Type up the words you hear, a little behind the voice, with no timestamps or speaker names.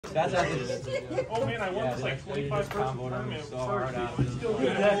That's actually. Oh man, I won this like 25 person tournament.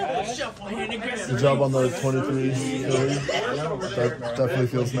 Good job on the 23 Philly. That definitely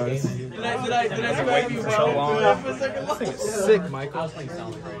feels nice. Did I swipe you so long? It's sick, Michael.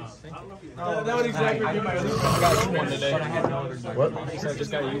 That would exactly be my other one today. What?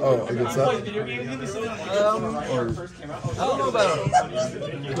 Oh, a good set? I don't know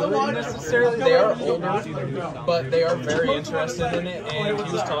about necessarily. They are older, but they are very interested in it. And he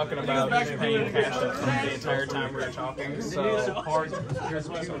was talking about just paying cash up front the entire time we were talking. So There's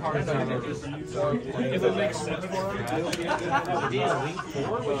 2 cards on there. If it makes sense for him,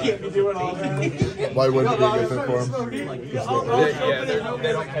 we can't be doing all that. Why wouldn't it be a good fit for him?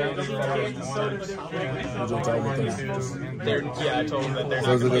 they don't pay any yeah, I told them that they're So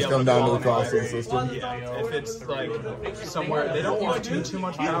not does it going to just come down to the cost of the system? Yeah, if it's like somewhere, they don't want too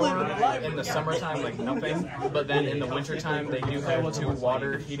much power in the summertime, like nothing. But then in the wintertime, they do have 2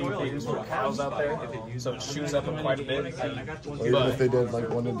 water heating things for cows out there, so it shoots up quite a bit. Or even if they did like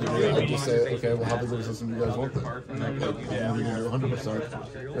one individual, I'd just say, okay, well, how big of a system do you guys want then? Yeah, you can do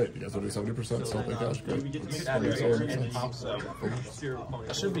 100%. Great, you guys want to do 70%, still pay cash, great.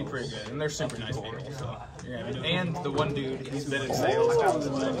 That should be pretty good, and they're super nice people. So, and the one dude, he's been in sales.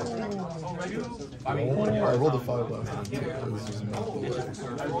 I rolled a 5 last time too. It was just not the way.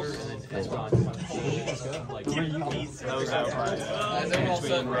 That was out by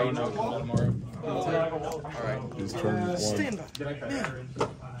between Roanoke and Baltimore. Alright, he's turned 1. Stand up.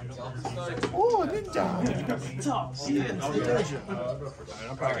 Oh, ninja!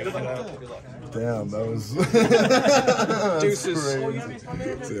 Damn, that was. Deuces.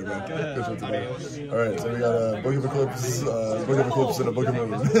 See you, man. Alright, so we got a Book of Eclipse, and a Book of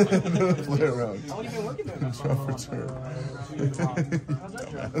Moon. Play around. Draw for turn.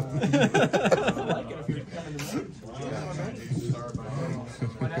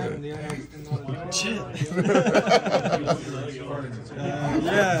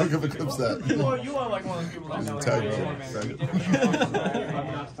 Yeah. Book of Eclipse that. You are like one of those people that know Tag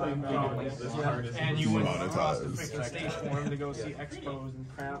and you went across the Demonetized. freaking stage for him to go see expos and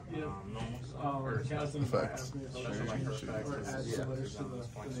crap. Effects.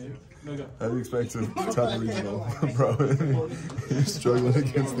 Yeah. How do you expect to top regional, bro? You're struggling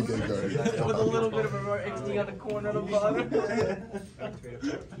against the gay guard. With a little bit of a XD on the corner of the bottom.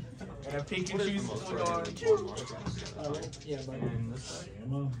 And a pink and shoes cigar.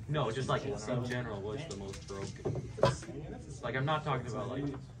 No, just like in general, what's the most broken? Like I'm not talking about like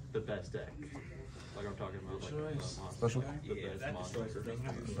the best deck. Like I'm talking about like Special? the best monster.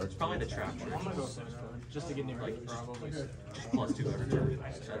 It's probably the trap trick. I'm gonna go Sims just to get near like probably. Just plus 2 every turn.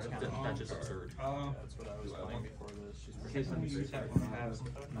 That's just absurd. That's what I was playing before this.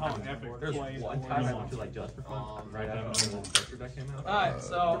 Oh, epic. There's one time I went to like just for fun, right after the Spectre deck came out. Alright,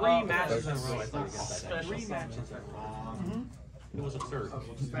 so 3 matches in a row I played against that deck. 3 matches in a row. It was absurd.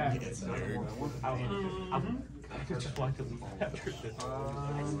 I just wanted to leave after this.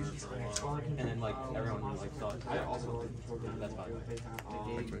 And then like everyone like thought, yeah, also that's fine.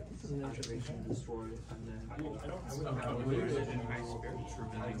 This is an activation destroy, and then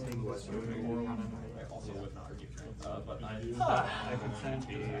but I can send a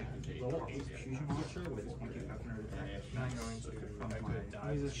fusion monster with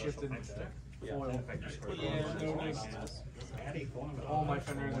he's a shifted foil. Yeah, no, next. All my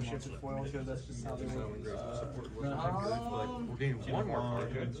Fenris are shifted foil because that's just how they work. We're getting one more card.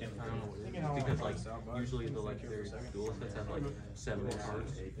 Because like usually the legendary dual sets have like 7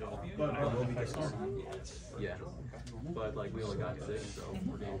 cards. Yeah. But like we only got 6, so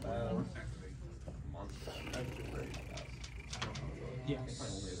we're getting one more. Yes.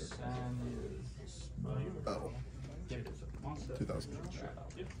 Oh. 2,000.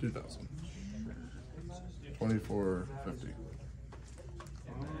 2,000. 2450.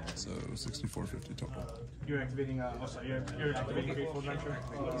 So 6450 total. You're activating. Oh, sorry. You're activating Fateful Adventure.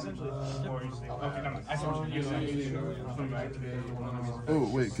 Essentially. Or you say, okay, never mind. I saw what you're using. Oh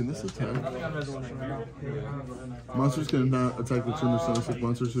wait, can this attack? Nothing on resolution right now. Monsters can not attack the turn of Sunset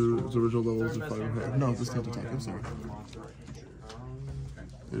monsters whose original levels are 5 or higher. No, this can't attack. I'm sorry.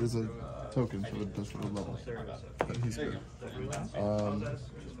 It is a token for the digital level. But he's good.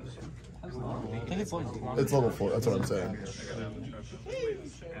 I think it's level 4. It's level 4. That's what I'm saying.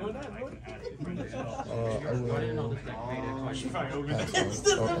 I will. Oh, I'm sorry, missed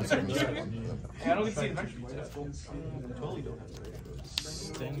that one. I don't get to see adventure.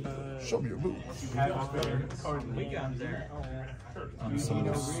 Stand by. Show me your move. We got there. Some of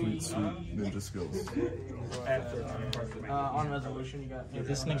those sweet ninja skills. On resolution, you got. If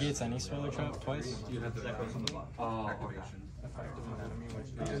this negates any spoiler trap twice. Oh, okay.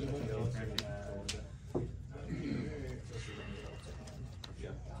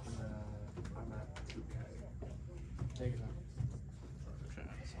 Take it out.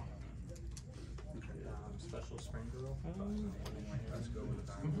 Special spring girl. Let's go with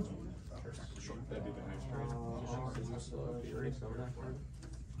that. That'd be the next trade.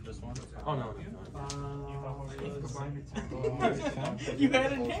 This one? Oh no. You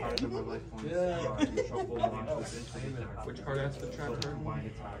had it in hand. Which card has the trap card?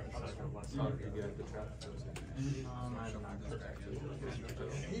 Oh, you get the trap.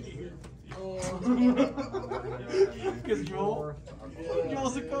 Because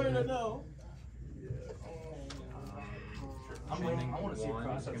Joel's a card I know. I want to see a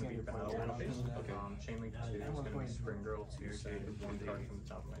cross that's going to be bad. Okay. Chain Link 2 is going to be Spring Girl 2, so you can one card from the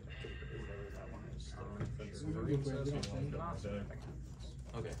top of my deck. Whatever that one is.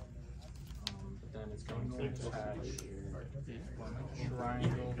 Okay. But then it's going to attach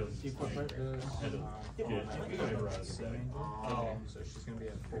Triangle. Equip it. so she's going to be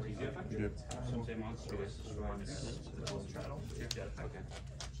at 40. Yep. Okay.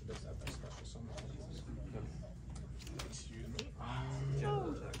 She does have that special summon.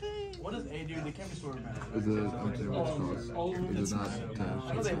 What does A do? They can't be sort of mad. Is it empty cross? It is not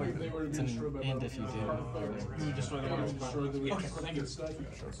attached. They were It's an and if you do. You would destroy the other one. Okay, thank you.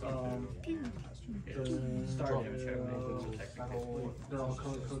 They're all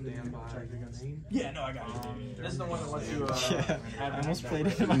color-coded and protected against. Yeah, no, I got it. This is the one that lets you. Yeah, I almost played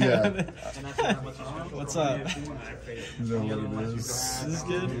it in my Yeah. head. And that's the one that lets you. What's up? You know what it is. Is this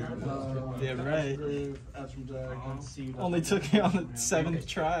good? Yeah, right. Only took me on the 7th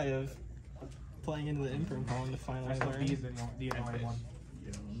try of playing into the imprint column to finally learn. He's the annoying one.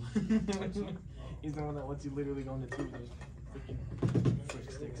 He's the one that lets you literally go into 2 of those freaking switch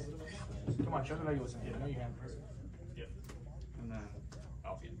sticks. Come on, show me how you listen. I know you can. And then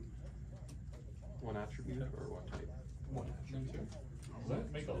Albion. One attribute or one type? One. Does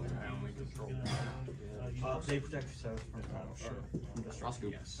that make all the only control? They protect yourself from battle. Sure. Roscoe.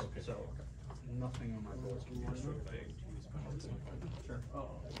 Yes. Okay. So, nothing on my board can be destroyed. Sure.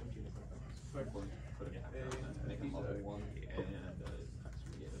 Oh. Make a level 1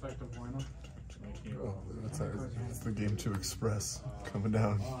 Effective lineup. Oh, that's the game 2 Express coming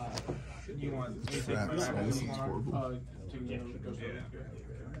down. You want Traps, man, this is horrible.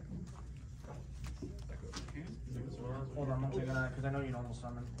 Hold on, I'm taking that because I know you normal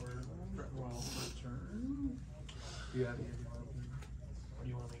summon. Well, return. Do you have any? What do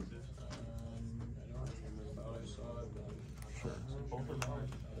you want to make this? I thought I saw it, but sure. Both are mine.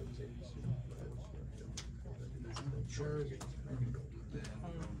 Sure.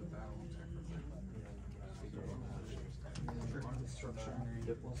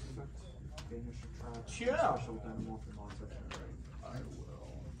 Yeah. I will.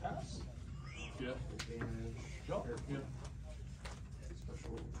 Pass. Yeah. Go. Yeah.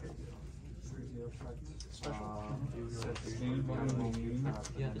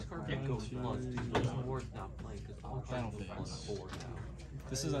 Yeah, this card can't go plus 2, but it's worth not playing because all cards go plus 4 now.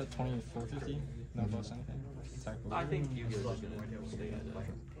 This is at 2450. No plus anything. I think you guys are gonna stay at it.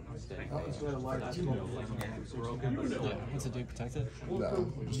 Yeah, what's it do? Protect it?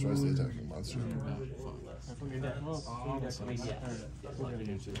 No, destroys the attacking monster. Yeah.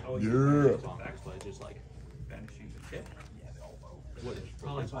 But just like vanishing the kit. What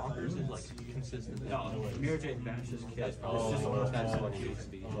probably bonkers is like consistent. No, Mirror Jade vanishes kit. That's what it used to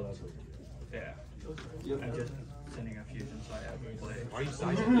be. Yeah. I'm just sending a fusion so I have to play. Are you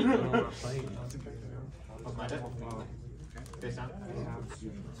sizing it on our plane?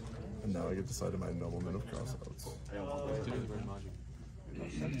 And now I get to decide my nobleman of crossouts. I've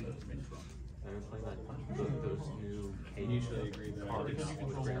been playing that those new cards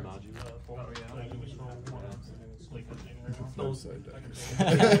with Grand Magi. Side deck. I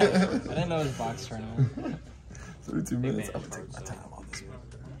didn't know it was box tournament. 32 minutes. I'm gonna take my time on this one.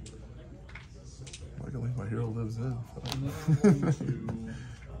 Luckily, my hero lives in.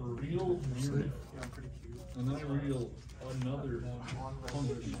 Real music. And then real another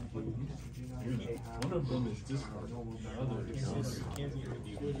function. One of them is discard. The other is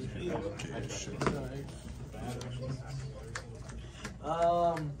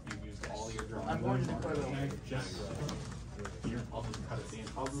I'm going to put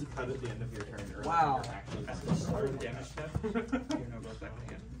I'll just cut it at the end of your turn. Wow. Damage step. Goes back to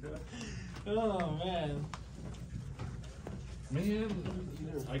hand. Oh man. Man,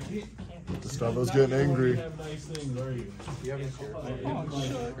 I can't. Gustavo's getting angry. Have nice things, are you?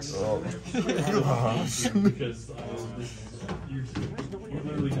 Oh, gosh. Because you're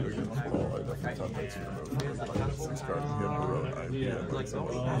literally Oh, I definitely thought that's your move. Like, 6 cards and he had Barone.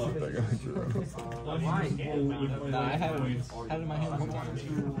 Nah, I had it in my hand one time.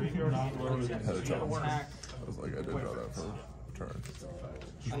 Had a challenge. I was like, I did draw that for turn.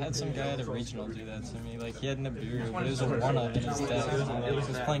 I had some guy at a regional do that to me. Like, he had Nibiru, but it was a 1-up in his deck. And, like, he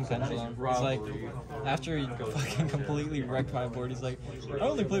was playing Pendulum. It's like, after he fucking completely wrecked my board, he's like, I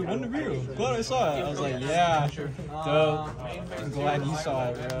only played 1 Nibiru. Glad I saw it. I was like, yeah, dope. I'm glad you saw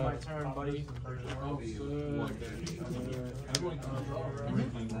it, bro. My turn, buddy.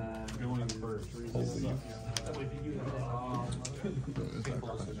 going first.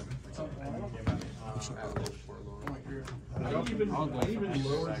 I even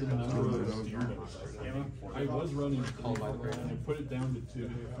lowered the number of steer dice. I was running 3 and I put it down to 2.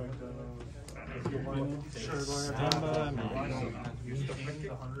 Sure, go ahead. Use the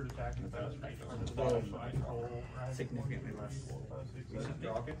 100 attacking fast. Significantly less.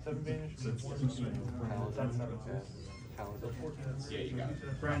 7 damage. Yeah, you got it.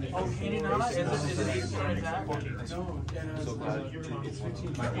 Oh, can you not? Is it attack? So glad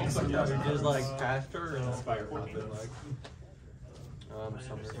it's like faster and inspire something like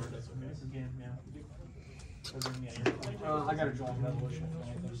summer. I got a join resolution.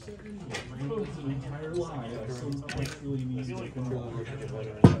 It's an entire line. Some actually needs to control.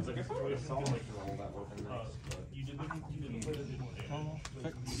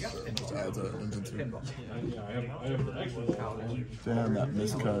 Adds a inventory. Yeah, I have the extra one. Damn, that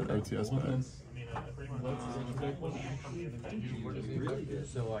miscut OTS back. Really good.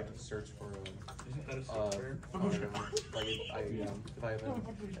 So I can search for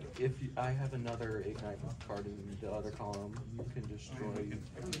if I have another ignite card in the other column, you can destroy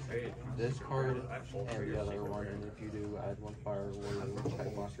this card and the other one, and if you do, add 1 fire warrior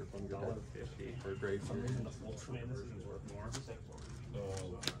type monster from your deck or grave from your deck.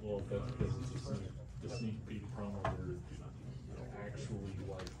 Well, that's because it's the sneak peek promo where actually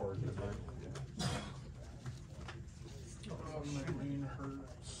like hard to find. My brain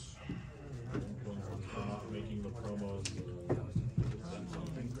hurts. For not making the promos.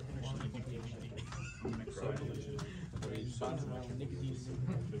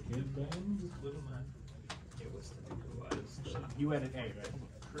 You added A, right?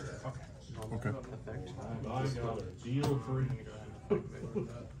 Okay. Okay. I got a deal for you.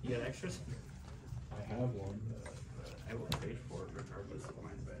 You got extras? I have one. I will trade for it regardless of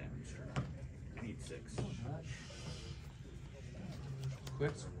mine's damage. I need 6.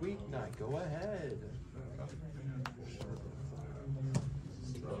 Quick squeak night, go ahead.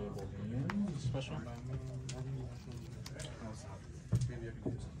 Special. Maybe I can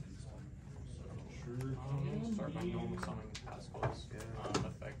do something. Start by normal summoning Pascal's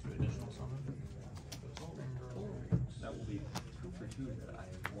effect to additional summon. That will be 2 for 2 that I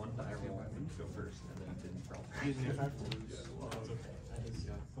have 1 die roll and go first and then didn't roll. Using the effect.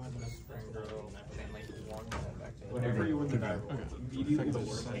 Whenever you win the die roll, it's immediately the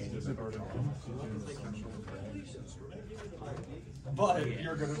worst thing to discard an But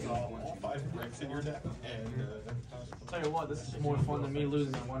you're gonna draw all 5 bricks in your deck, and I'll tell you what, this is more fun than me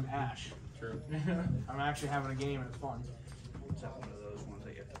losing that 1 ash. true. I'm actually having a game and it's fun. Is that one of those ones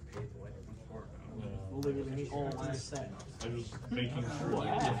that you have to pay the white one for? Literally me all last set. I was making sure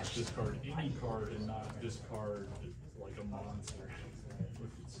I didn't discard any card and not discard like a monster.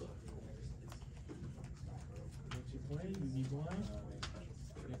 Which would suck. What you play? You need 1.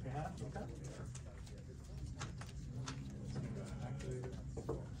 If you have, okay.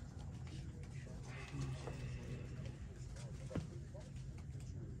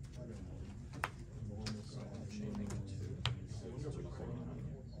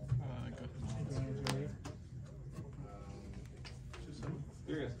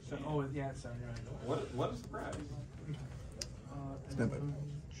 So, oh, yeah, it's 7, right. What is the prize? Stand by.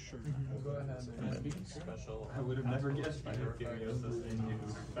 Sure. Go ahead and special. I would have never guessed by her giving us this in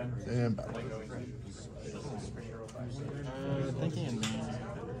And back. Thinking in vain.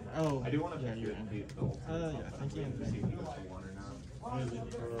 Oh, I do want to yeah, pick you're you and though. yeah, thinking in See if vain. you got the one or not.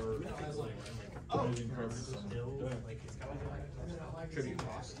 Tribute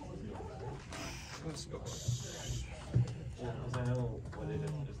cost. Because I know what it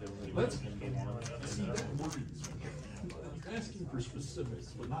is. Let's see asking for specifics,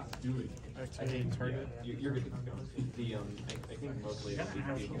 but not doing it. I think target. You're good to go. The I think mostly it'll be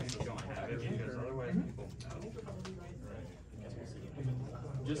people who don't have it because otherwise people know.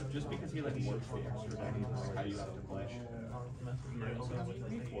 just because he like works for extra seconds, how you have to play.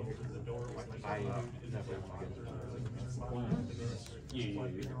 I never want to Yeah. You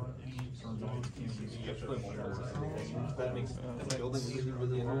have to play more. That makes building easier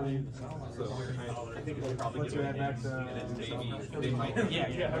with the early. So I think it's probably Let's add back the. and then maybe they might.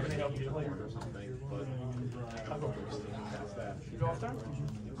 Yeah. How can they help you play or something? But that's that. You go off turn?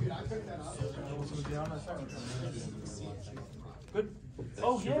 Good.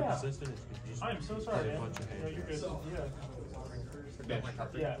 Oh, yeah. I'm so sorry, man. No, you're good.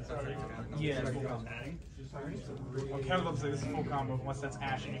 Yeah. Sorry. Yeah. Kevin looks like this is full combo unless that's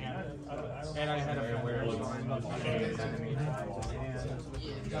Ash in hand. And I had a Fender.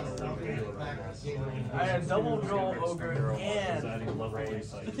 I had double draw ogre and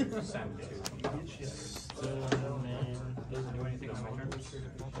Doesn't do anything on my turn.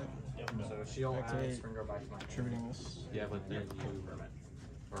 So she'll activate and go back to my Contributing this. Yeah, but then you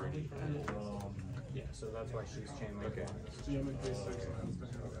already. Yeah, so that's why she's chain link. Okay.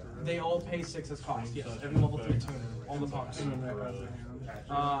 they all pay 6 as cost. Yes, every level 3 tuner, all the punks. Zeoman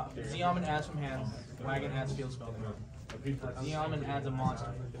adds from hand, Wagon adds field spell. Zeoman adds a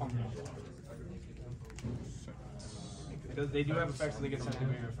monster. Punk. Because they do have effects that they get sent to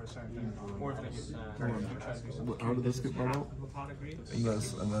mirror for a certain thing. Or if they get How did this get brought out? And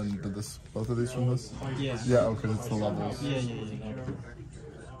this, and then did this, both of these from this? Yeah. Yeah, okay, it's the levels. Yeah.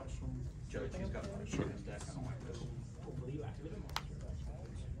 Sure.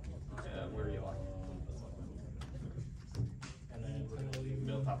 Where are you at?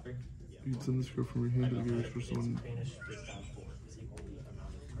 Middle top 3? You can send this card from your hand to give each person one.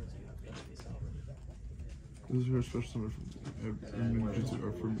 This is your special summon from Jutsu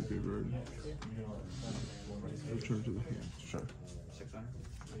or from the graveyard. Return to the hand. Sure. 600.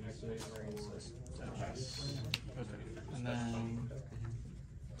 And then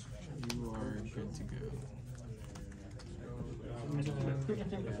you are good to go.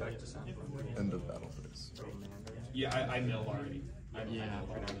 End of battle phase. Yeah, I milled already. Yeah.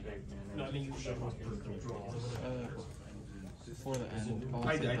 Before the end, all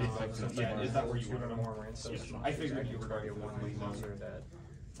I the did. effective Yeah, is that where you were? More ransom. I figured you were already going to one week monster that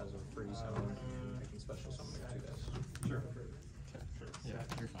has a free zone. I can special summon it 2 days. Sure. Yeah,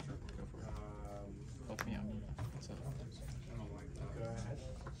 you're fine. Go for it. Fuck me, I'm what's up?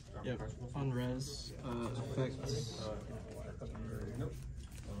 Yep. On res, effects. Nope.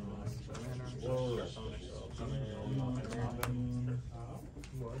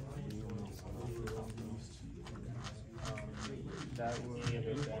 That would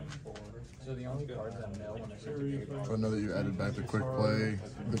so the only cards that mill when I send to graveyard. So I know that you added back the quick play,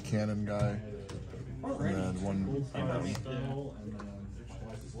 the cannon guy, and then one. Spell, and then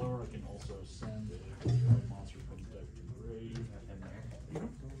life is lower. I can also send a monster from the deck to the grave.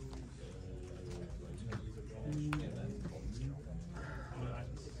 Yeah, that's fine.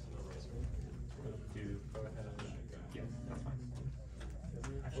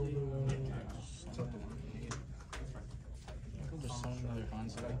 There's some other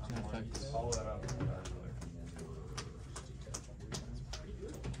concept and effects. Follow that up.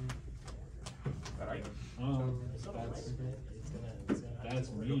 Alright. That's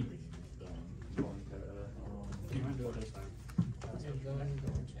me being done.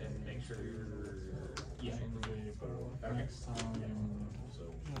 And make sure you're. Yeah. But next time, so.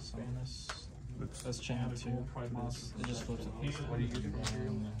 I'm gonna summon this. That's chain 2. It just flips it. What do you do?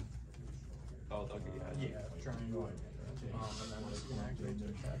 Oh, okay, Yeah, triangle. And then this can activate to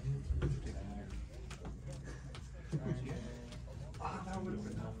attack. That would have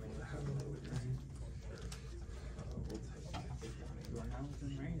been helpful.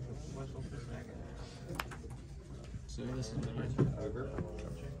 So this is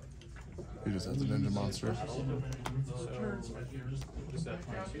He just adds a ninja monster. Is that 22? Is that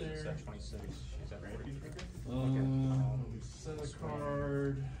 26? She's at 43. Send a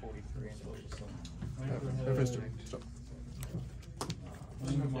card. 43 and 47. Yeah, face turn. Stop.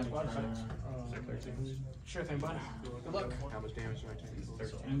 Sure thing, bud. Good luck. How much damage do I take?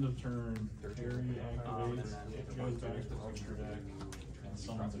 So end of turn, carry and activates, then it goes back to the extra deck, and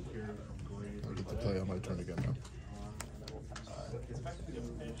summons a carry from grave. I get to play on my turn again now. I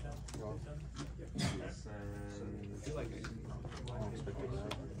feel like I don't expect it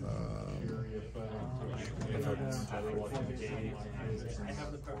that. Carry effect. I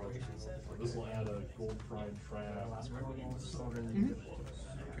have the preparation set. This will add a gold pride trap.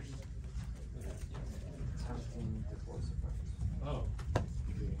 Oh.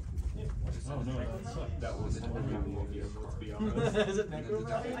 Oh no, that sucked. That was let's be honest. Is it Necro?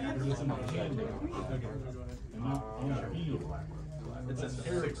 And not on field. It says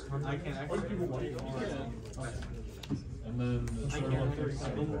 6. I can't actually. And then I can't actually.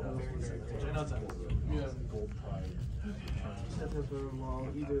 I know it's gold pride.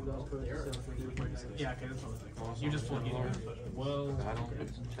 either of those codes except for yeah, okay, that's what I was like. You just flip either. Well, I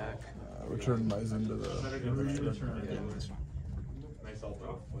don't check. Return Mize into the. Nice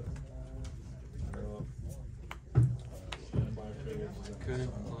alpha.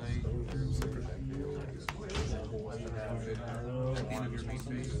 Couldn't play.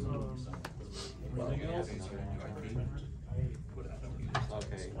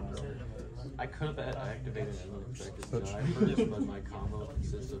 Okay. I could have activated an unexpected die first, but my combo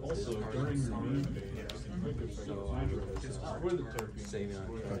consists of this also card during and your card. main phase, So I was saving on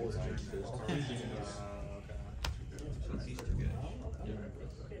card dice this time.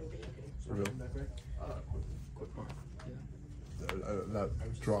 For real. That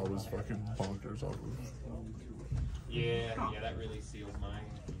draw was fucking bonkers off of. Yeah, that really sealed mine.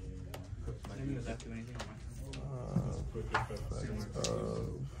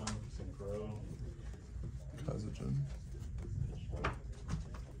 Kazajan.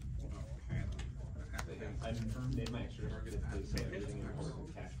 I made my extra target if they say everything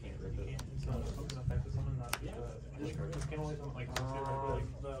important cash can't rip it. I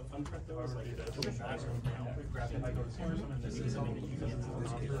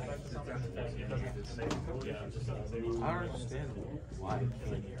don't understand why.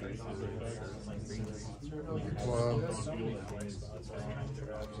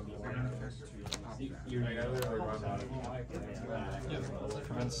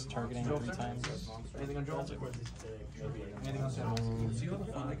 Prevents targeting 3 times. Anything on Joel? Anything on Joel?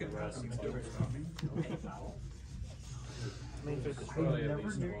 Main fifth.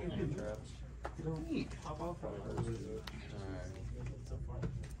 Never knew you did that. Neat. Hop off.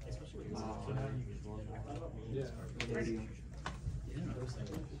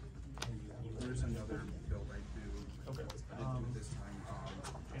 There's another build I do. Okay. I didn't do this time.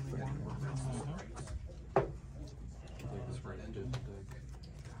 This right ended.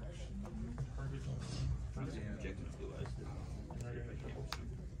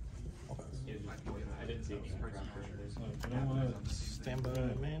 I didn't see any Stand by,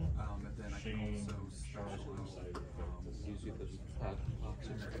 man. And then I can also special Use it as pad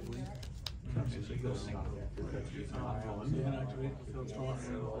option.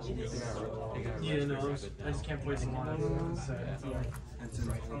 Yeah, no, I just can't place them on it. and since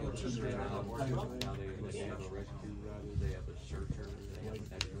all the teams are Now they have a rescue router, they have a searcher, they have an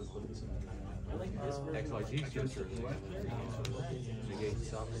XYZ searcher, they have a negate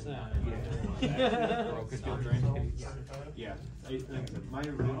something. Broken filtering. Yeah, my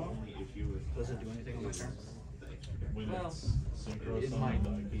real only issue is. Does it do anything on my turn? when it's synchro It summoned, might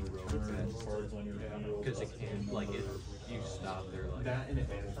then be you rogue return fast. cards on your field. Because it can, like, if you stop there, like, That and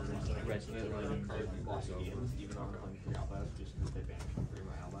advantage for rescue the router running card, card you you walk over. games, even on playing 3 outlast, just because they banish 3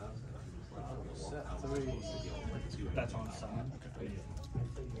 my outlast. That's on summon.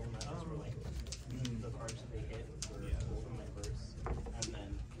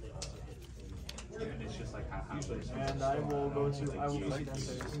 And it's just like how And I will go to, I will play that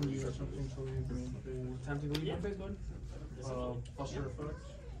phase. Attempting to leave one phase, bud? Plus your effect.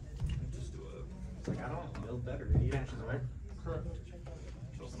 It's like I don't build better. Banishes, right? Correct.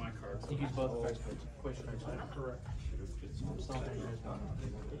 Those are my cards. You use both effects, but push effects. Correct. Something.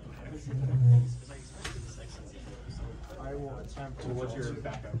 I will attempt to. What's your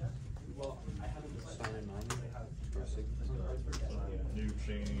backup? Sign 9 or 6. New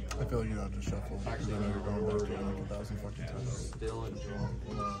chain. I feel like you gotta just shuffle. Because I know you're going back to it like 1,000 fucking times. Still in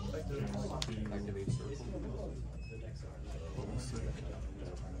activate circle.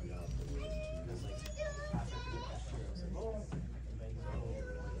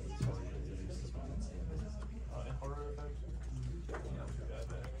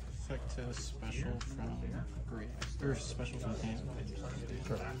 Effective special from Grave. Or special from hand.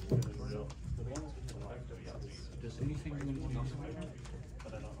 Does anything you want to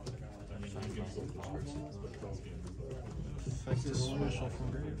Effective special from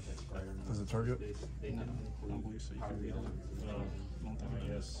Grave. Does it target? No, I don't believe so. You can read it.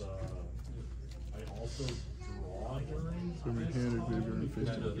 Yes, I also draw during. So we hand graveyard and face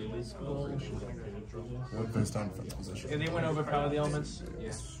down. Face down defense position. Yeah, they went over Power of the Elements.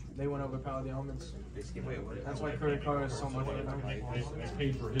 Yes. They went over Power of the Elements. That's why Credit Card is so much. I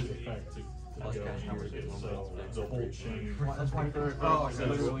paid for his effect to Plus go cash and numbers use it, is so the whole chain. That's why Credit Oh, Card so is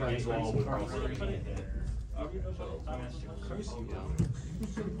it's literally like all with cards.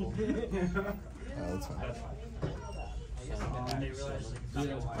 That's fine.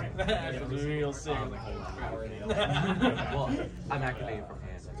 real sick. Well, I'm activating from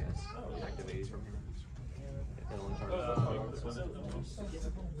hand, I guess. Activating from hand. It only targets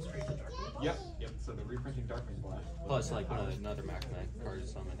Yep. So the reprinting Darkness Blast. plus, like, another Macmec card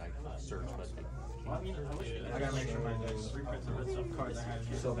summon I can search, but I gotta make sure my next cards I have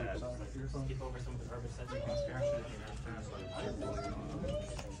so bad. Skip over some of the garbage sets you can spare.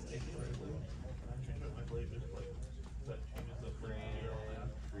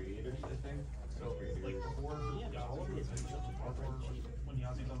 Creators, I think. So like before,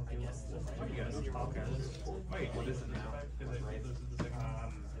 I guess. Wait, what is it now?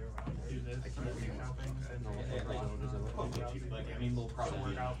 Like, I mean, we'll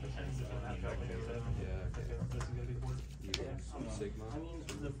probably yeah, okay. Sigma.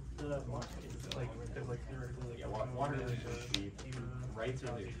 yeah, water is just cheap. Rights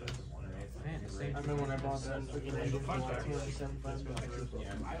are ridiculous. Man, the same I remember when I bought that freaking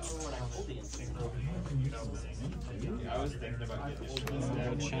Yeah. I was thinking about getting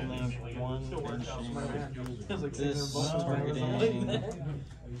Go chain link 1 and chain link Like this targeting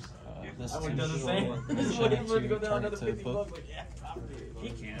this I would have done the same. Just waiting for it to go down another 50 bucks. Like, yeah, he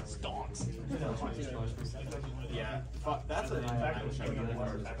can't. Stonks. Yeah, fuck, that's an impact. Is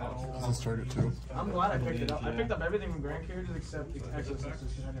this target too? I'm glad I picked it up. I picked up everything from Grand Characters except the Exorcist. I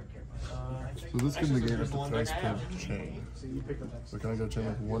didn't care. So this can negate if the effects per chain. So you picked up Exorcist. So can I go chain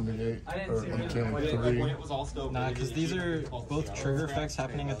like 1 negate? I didn't Or see on it. chain like Like 3? when it was all still Nah, because these are both trigger effects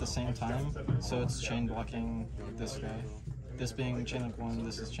happening at the same time, so it's chain blocking this guy. This being chain link 1,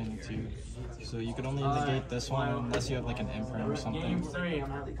 this is chain link 2. So you could only negate this one unless you have like an imprint or Game something. 3,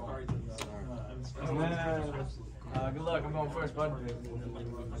 I'm out. Good luck, I'm going first, bud.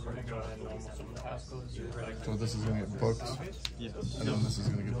 So this is gonna get booked, Yes. and then this is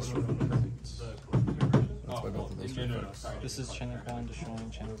gonna get destroyed. That's why both of those two effects. This is chain link 1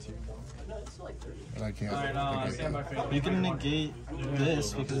 destroying chain link 2. And I can't Alright, negate stand by that. faith. You can negate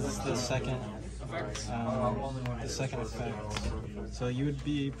this because it's the second effect. So you would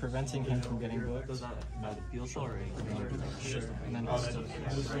be preventing him from getting booked. Does that feel sorry? Sure. And then he's still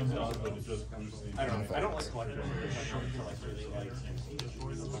I don't like collecting.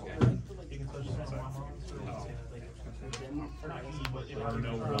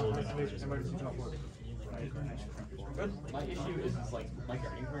 Good. My issue is like my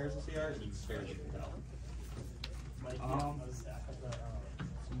guarding players in CR needs spare to tell.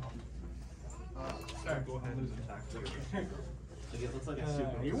 Sorry, go ahead. Like it looks like it's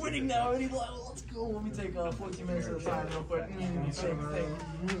super. You're winning now, any level. Let's go. Let me take 14 minutes at a time real quick. Same thing.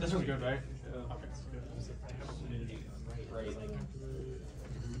 This one's good, right? Right.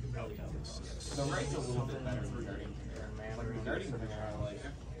 The right's a little bit better than guarding player. Like the guarding player, I like.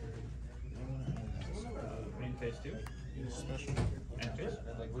 Main phase 2. special. And phase.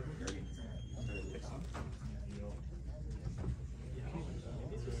 Like look at guarding.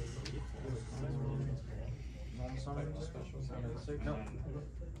 No.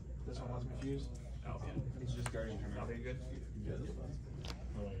 This one was confused. Oh, yeah. It's just guarding from Are you good?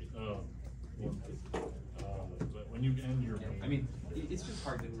 Alright, but when you end your I mean, it's just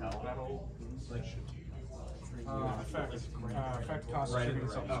hard to tell. Like, Effect cost right, trigger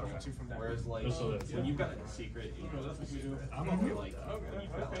right. itself. Okay. 2 from that. Whereas like when you've got a secret, you know, that's what you do. I'm okay, like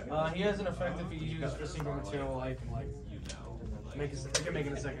He has an effect if you use the single material like you know. make it, I can make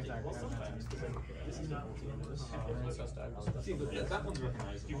it a second attack. See, that one's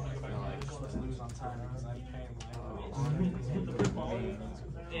recognizable. Let's lose on time because I'm paying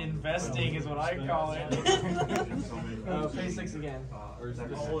investing is what I call it. Pay 6 again. Or is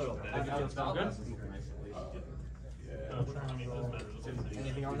that A little bit. Good.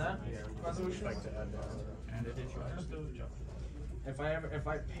 Anything on that resolution? If I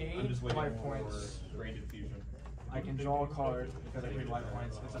pay my points, branded fusion. I can draw a card because I paid life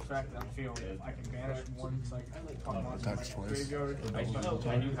points. Its effect on field. I can banish one psychic monster from my Attacks twice. graveyard. I do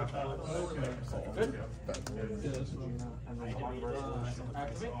have that. Good. And then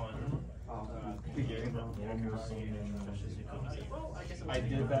activate. I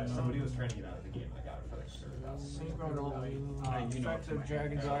did that. Somebody was trying to get out of the game. I got it for like Synchro effective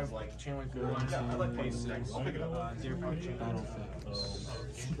Dragon Drive like chain link 1. I like pay 6. I'll pick it up. 0 power chain.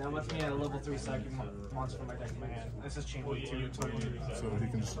 That lets me add a level 3 psychic monster from my deck to my hand. This is chain link 2. So he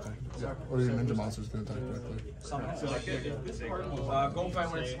can just attack. Yeah. Or your ninja monsters can attack directly. Gold fight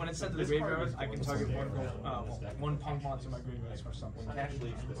when it's sent to the graveyard, I can target one punk monster in my graveyard for something. Cash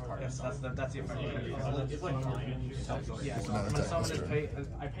leaves this card. Yes, that's the effect. It's like Yeah, so Not when attack someone is this paid,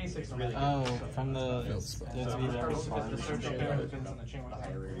 I pay 6 on it. Oh, from the Field spell. there's be level The 5. search of depends on the chain link.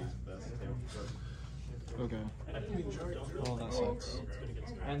 Okay. Well, that sucks.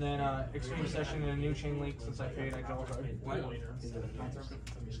 And then Extreme Session and a new chain link since I paid, I draw a card. No, you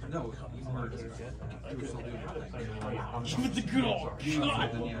were still doing it. With the good old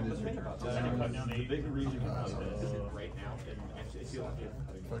shot! The big reason right now, and I feel like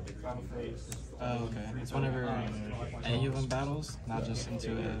Oh, okay. It's whenever any of them battles, not just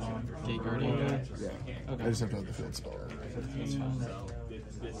into a Gate Guardian guy. Yeah. Okay. I just have to have the field spell. That's fine.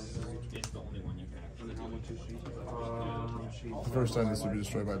 it's the only one you can actually The first time this would be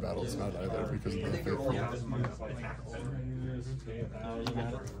destroyed by battle, it's not either because of the faithful. You got it.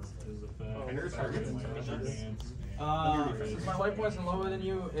 Since my life points are lower than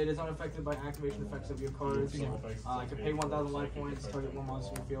you, it is unaffected by activation effects of your cards. I can pay 1,000 life points, target one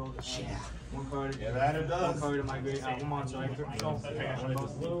monster in your field. One card. Yeah, that it does. One card in my grade. One monster. I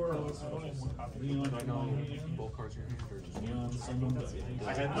Both cards in your hand or just Neon summoned the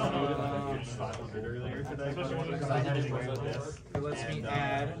I had this 500 earlier today. It lets me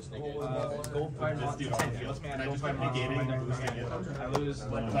add gold card to 10. It lets me add gold card monster to my deck. I lose.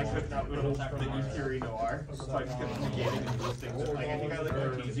 I could not win the Fury Noir, so I just kept negating and boosting. So like, I think I like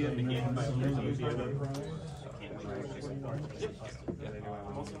Artesia negated by Artesia.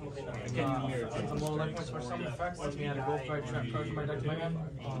 Again, since I'm low life points for some effects, lets me add a gold card trap card to my deck to my hand.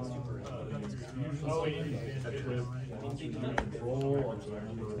 roll up to that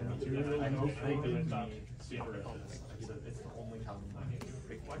number of materials. I hope they give me super effects. It's the only common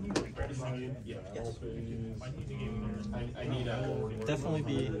yeah. I need a Definitely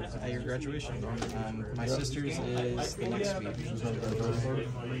be at your graduation. My sister's is the next week.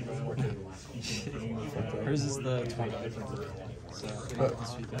 Hers is the 20th. So,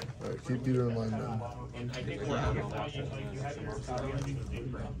 this weekend. Alright, keep Peter in mind then. and I think we've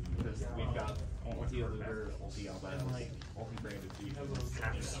got ulti Luger, ulti Albaz, ulti Branded Thief.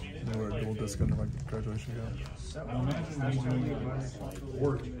 Wear a gold disc under my graduation gown. Now imagine these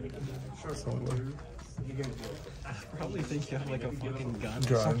work. Somewhere. I probably think you have like a fucking gun or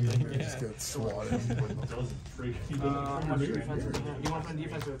Gun, something. you just get swatted. How much defense do you want from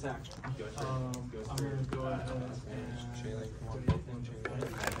defense or attack? I'm going to go ahead and...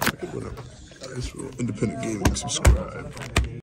 Independent Gaming, subscribe.